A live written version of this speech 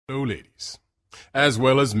No ladies, as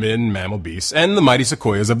well as men, mammal beasts, and the mighty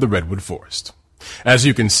sequoias of the redwood forest. As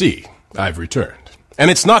you can see, I've returned.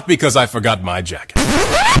 And it's not because I forgot my jacket.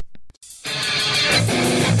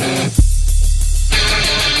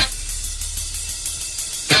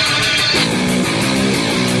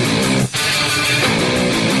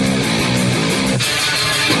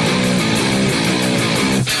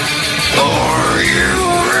 Are you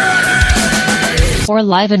ready? For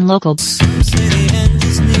live and local.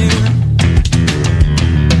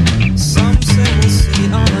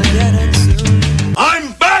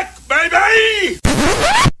 I'm back, baby!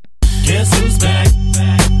 Guess who's back?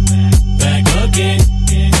 Back again.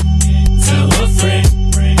 Tell a friend.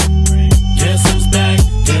 Guess who's back?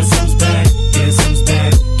 Guess who's back? Guess who's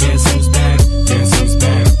back? Guess who's back? Guess who's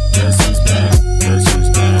back? Guess who's back? Guess who's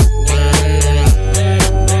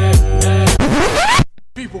back?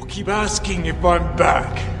 People keep asking if I'm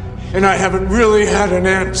back, and I haven't really had an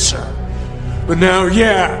answer. But now,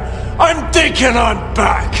 yeah, I'm thinking I'm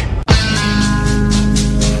back.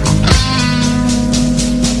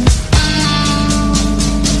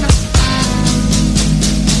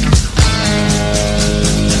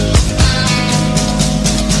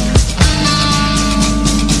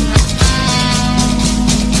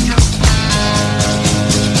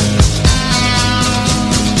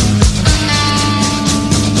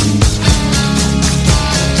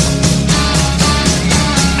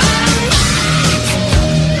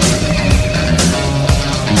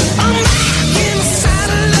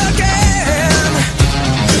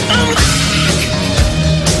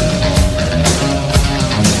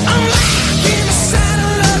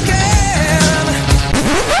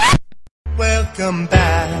 Welcome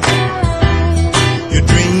back. Your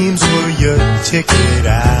dreams were your ticket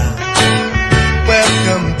out.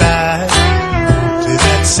 Welcome back to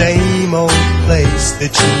that same old place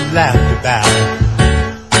that you laughed about.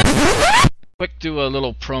 Quick, do a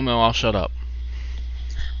little promo, I'll shut up.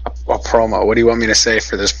 A promo? What do you want me to say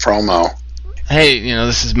for this promo? Hey,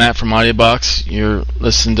 this is Matt from Audiobox. You're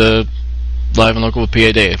listening to Live and Local with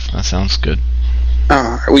PA Dave. That sounds good.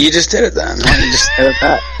 Oh, well, you just did it then. Why don't you just edit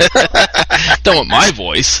that? Don't want my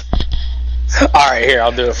voice. Alright, here,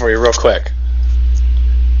 I'll do it for you real quick.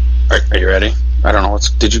 Are you ready? I don't know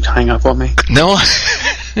did you hang up on me? No.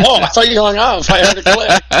 Oh, I thought you hung up. I had to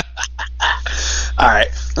click.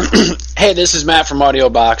 Alright. Hey, this is Matt from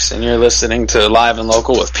Audiobox, and you're listening to Live and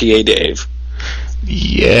Local with PA Dave.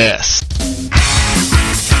 Yes.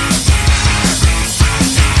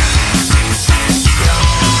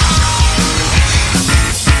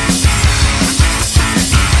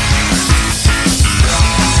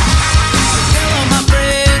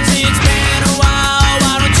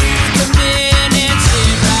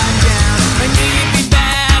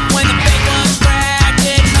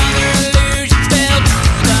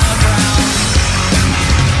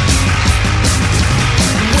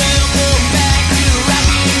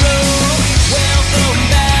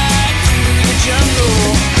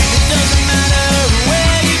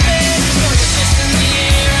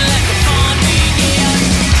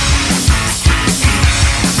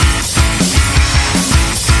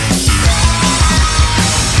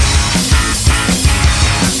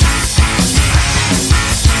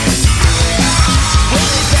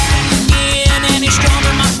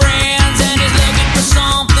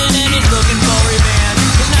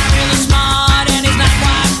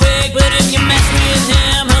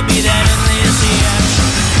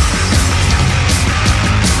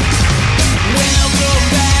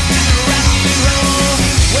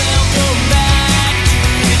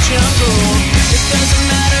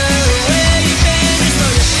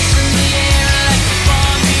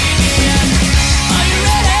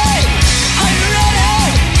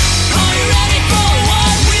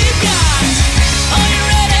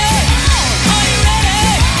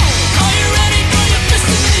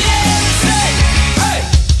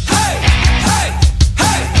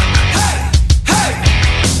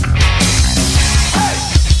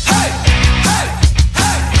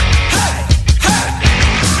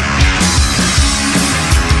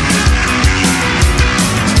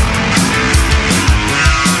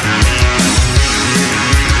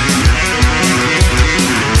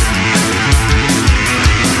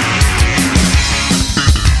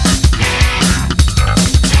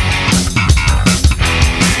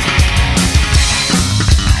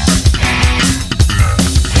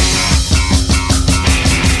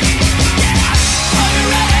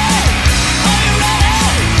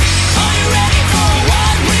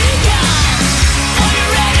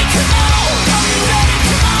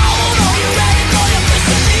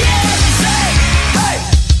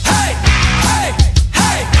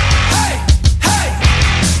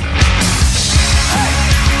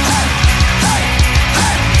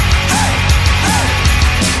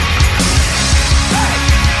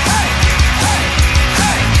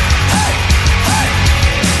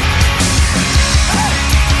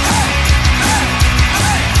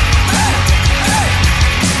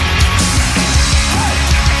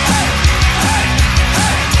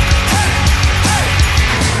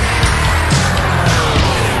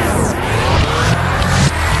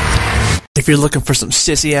 If you're looking for some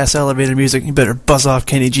sissy-ass elevator music, you better buzz off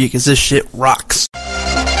Kenny G, because this shit rocks.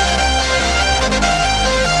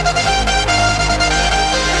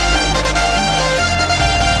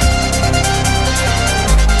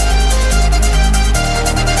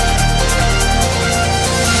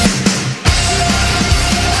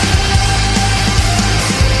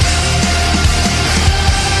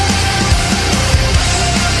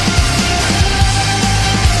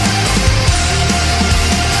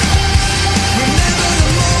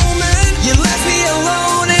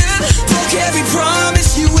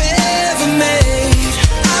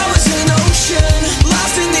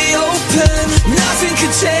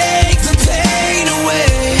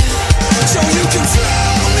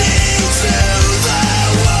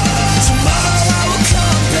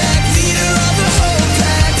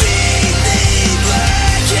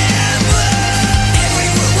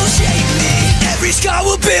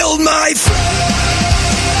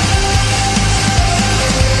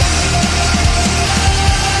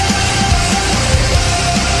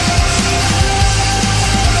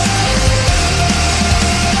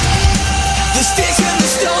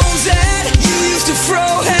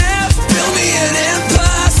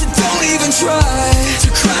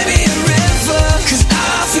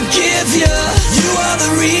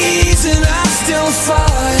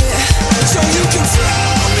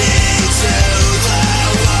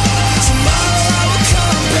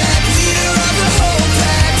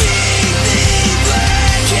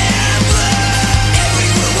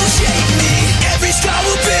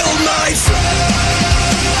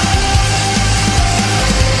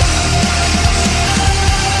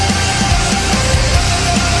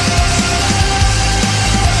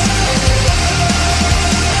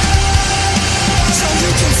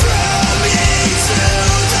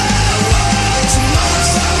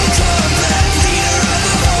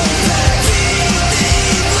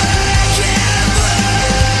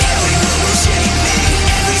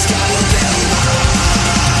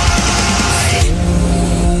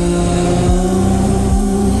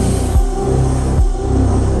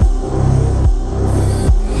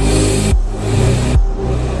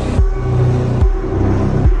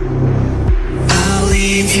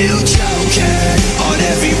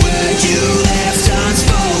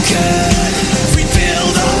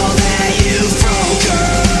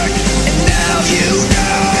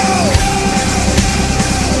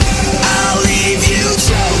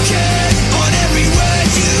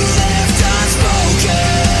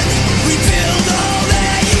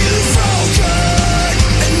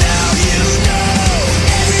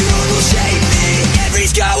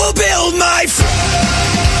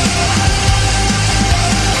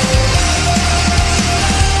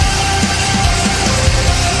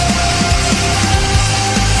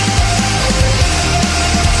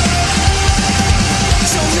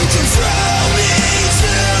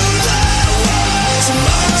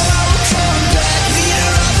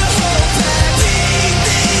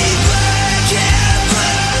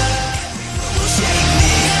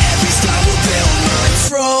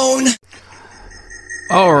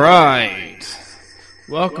 Alright.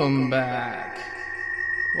 Welcome back.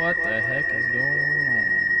 What the heck is going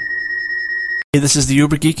on? Hey, this is the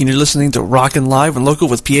Uber Geek, and you're listening to Rockin' Live and Local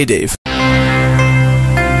with PA Dave. I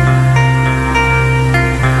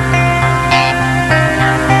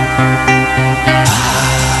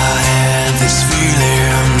had this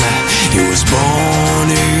feeling, it was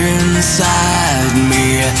born inside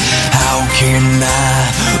me. How can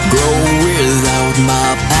I grow without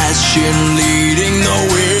my passion leading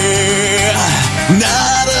nowhere?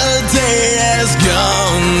 Not a day has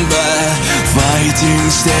gone by fighting,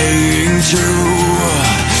 staying true.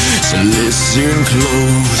 So listen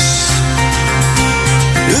close.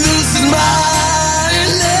 This is my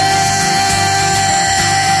life.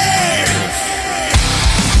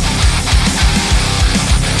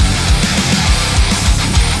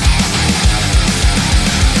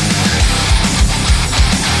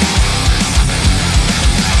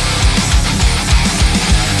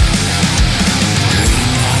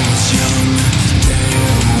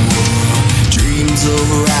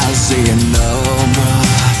 Of rising up,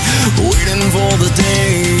 waiting for the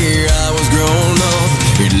day I was grown up.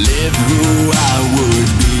 He'd live who I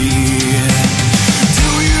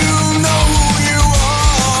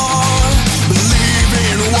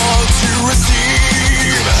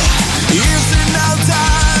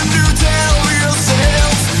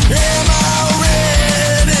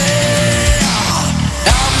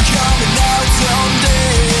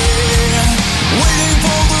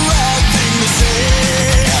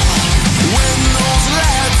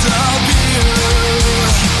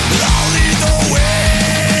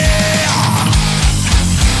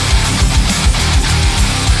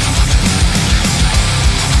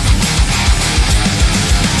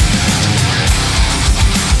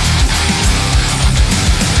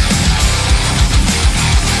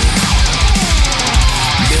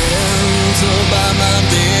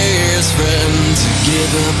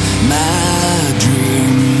light up my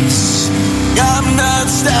dreams. I'm not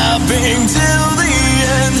stopping till the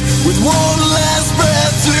end. With one last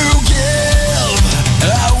breath to give,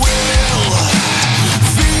 I will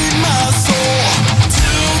feed my soul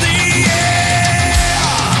till the end.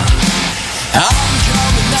 I'm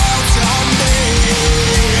coming out someday,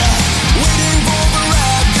 waiting for the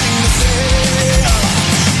right thing to say.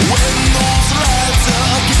 When those lights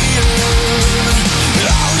appear,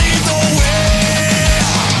 I'll lead the way.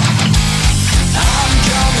 I'm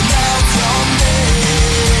coming out someday,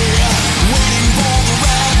 waiting for the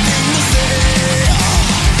right thing to say.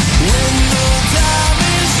 When the time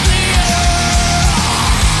is near,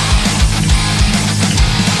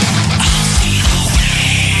 I'll see the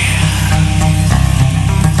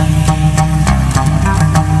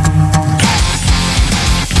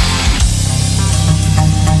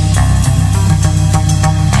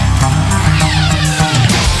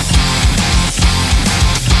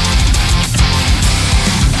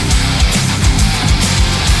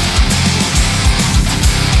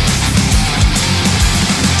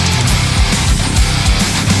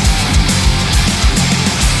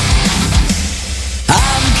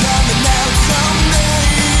I'm coming out someday,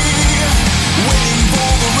 waiting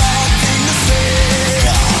for the right thing to say.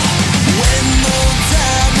 When the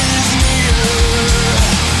time is near,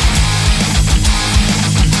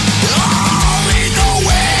 I'll lead the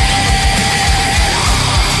way.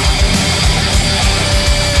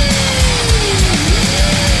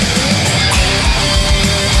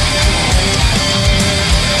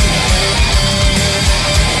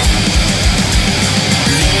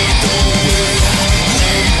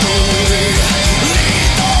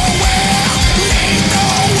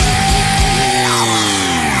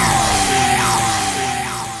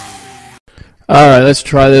 Alright, let's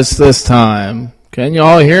try this time. Can you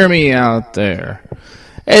all hear me out there?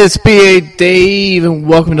 Hey, it's BA Dave, and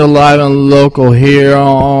welcome to Live and Local here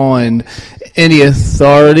on Indie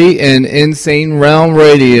Authority and Insane Realm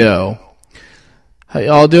Radio. How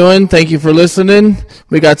y'all doing? Thank you for listening.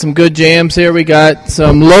 We got some good jams here. We got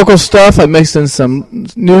some local stuff. I mixed in some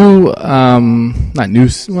new, not new,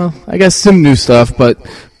 well, I guess some new stuff, but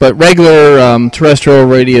regular terrestrial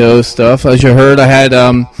radio stuff. As you heard, I had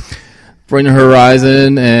Bring the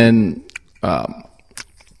Horizon, and yeah,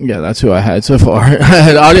 that's who I had so far. I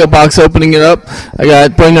had Audio Box opening it up. I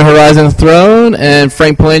got Bring the Horizon Throne, and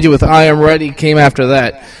Frank Palangi with I Am Ready came after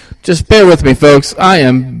that. Just bear with me, folks. I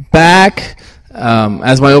am back,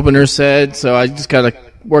 as my opener said, so I just got to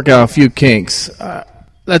work out a few kinks.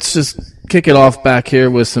 Let's just kick it off back here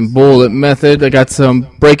with some Bullet Method. I got some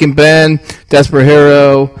Breaking Ben, Desperate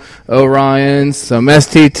Hero, Orion, some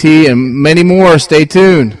STT, and many more. Stay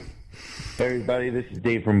tuned. Hey everybody, this is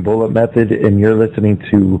Dave from Bullet Method, and you're listening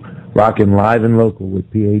to Rockin' Live and Local with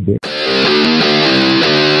PA Dave.